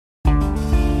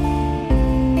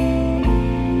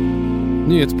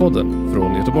Nyhetspodden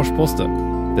från Göteborgs-Posten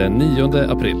den 9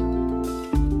 april.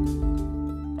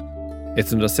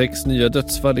 106 nya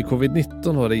dödsfall i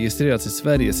covid-19 har registrerats i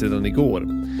Sverige sedan igår.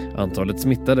 Antalet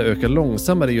smittade ökar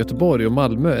långsammare i Göteborg och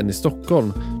Malmö än i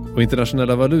Stockholm, och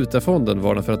Internationella valutafonden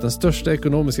varnar för att den största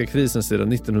ekonomiska krisen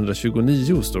sedan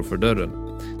 1929 står för dörren.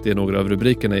 Det är några av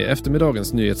rubrikerna i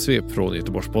eftermiddagens nyhetssvep från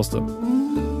Göteborgs-Posten.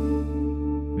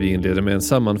 Vi inleder med en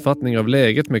sammanfattning av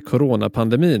läget med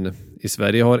coronapandemin. I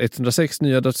Sverige har 106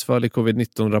 nya dödsfall i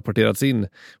covid-19 rapporterats in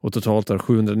och totalt har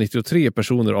 793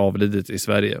 personer avlidit i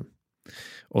Sverige.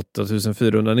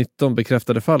 8419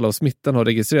 bekräftade fall av smittan har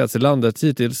registrerats i landet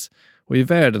hittills, och i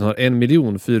världen har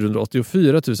 1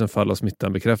 484 000 fall av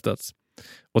smittan bekräftats.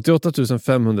 88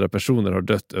 500 personer har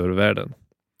dött över världen.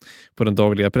 På den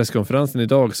dagliga presskonferensen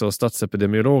idag sa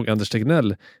statsepidemiolog Anders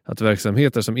Tegnell att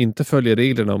verksamheter som inte följer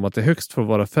reglerna om att det högst får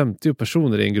vara 50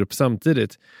 personer i en grupp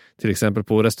samtidigt, till exempel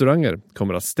på restauranger,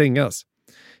 kommer att stängas.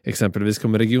 Exempelvis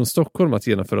kommer Region Stockholm att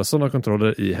genomföra sådana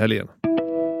kontroller i helgen.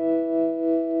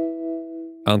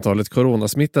 Antalet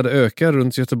coronasmittade ökar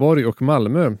runt Göteborg och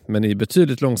Malmö, men i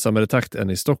betydligt långsammare takt än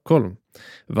i Stockholm.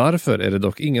 Varför är det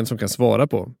dock ingen som kan svara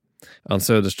på. Ann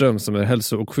Söderström, som är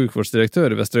hälso- och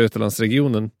sjukvårdsdirektör i Västra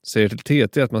Götalandsregionen, säger till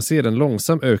TT att man ser en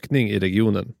långsam ökning i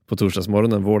regionen. På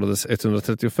torsdagsmorgonen vårdades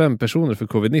 135 personer för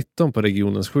covid-19 på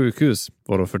regionens sjukhus,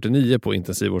 varav 49 på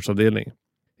intensivvårdsavdelning.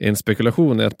 En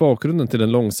spekulation är att bakgrunden till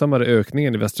den långsammare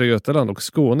ökningen i Västra Götaland och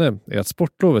Skåne är att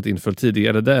sportlovet inföll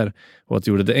tidigare där och att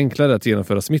det gjorde det enklare att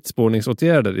genomföra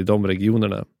smittspårningsåtgärder i de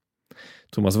regionerna.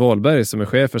 Thomas Wahlberg, som är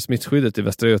chef för smittskyddet i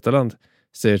Västra Götaland,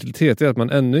 säger till TT att man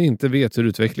ännu inte vet hur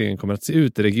utvecklingen kommer att se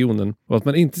ut i regionen och att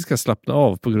man inte ska slappna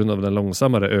av på grund av den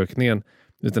långsammare ökningen,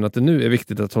 utan att det nu är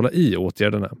viktigt att hålla i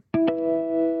åtgärderna.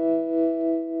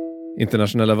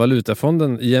 Internationella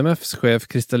valutafonden IMFs chef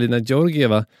Kristalina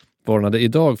Georgieva varnade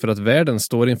idag för att världen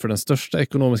står inför den största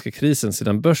ekonomiska krisen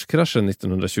sedan börskraschen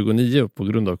 1929 på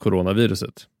grund av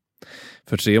coronaviruset.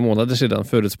 För 3 månader sedan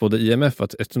förutspådde IMF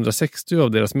att 160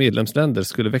 av deras medlemsländer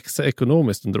skulle växa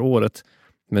ekonomiskt under året,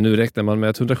 men nu räknar man med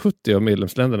att 170 av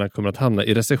medlemsländerna kommer att hamna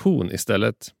i recession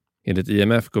istället. Enligt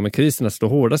IMF kommer krisen att slå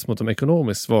hårdast mot de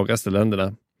ekonomiskt svagaste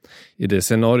länderna. I det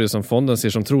scenario som fonden ser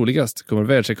som troligast kommer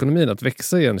världsekonomin att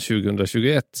växa igen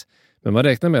 2021, men man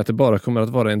räknar med att det bara kommer att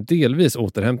vara en delvis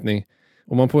återhämtning,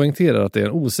 och man poängterar att det är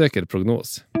en osäker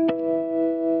prognos.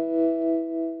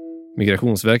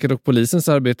 Migrationsverket och polisens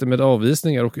arbete med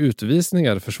avvisningar och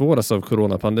utvisningar försvåras av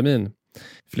coronapandemin.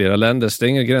 Flera länder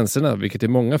stänger gränserna, vilket i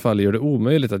många fall gör det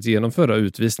omöjligt att genomföra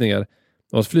utvisningar,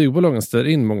 och att flygbolagen ställer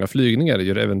in många flygningar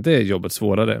gör även det jobbet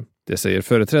svårare. Det säger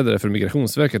företrädare för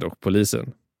Migrationsverket och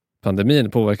polisen.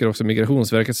 Pandemin påverkar också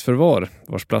Migrationsverkets förvar,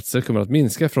 vars platser kommer att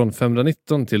minska från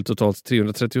 519 till totalt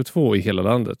 332 i hela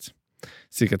landet.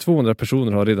 Cirka 200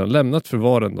 personer har redan lämnat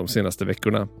förvaren de senaste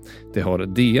veckorna. Det har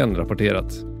DN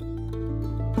rapporterat.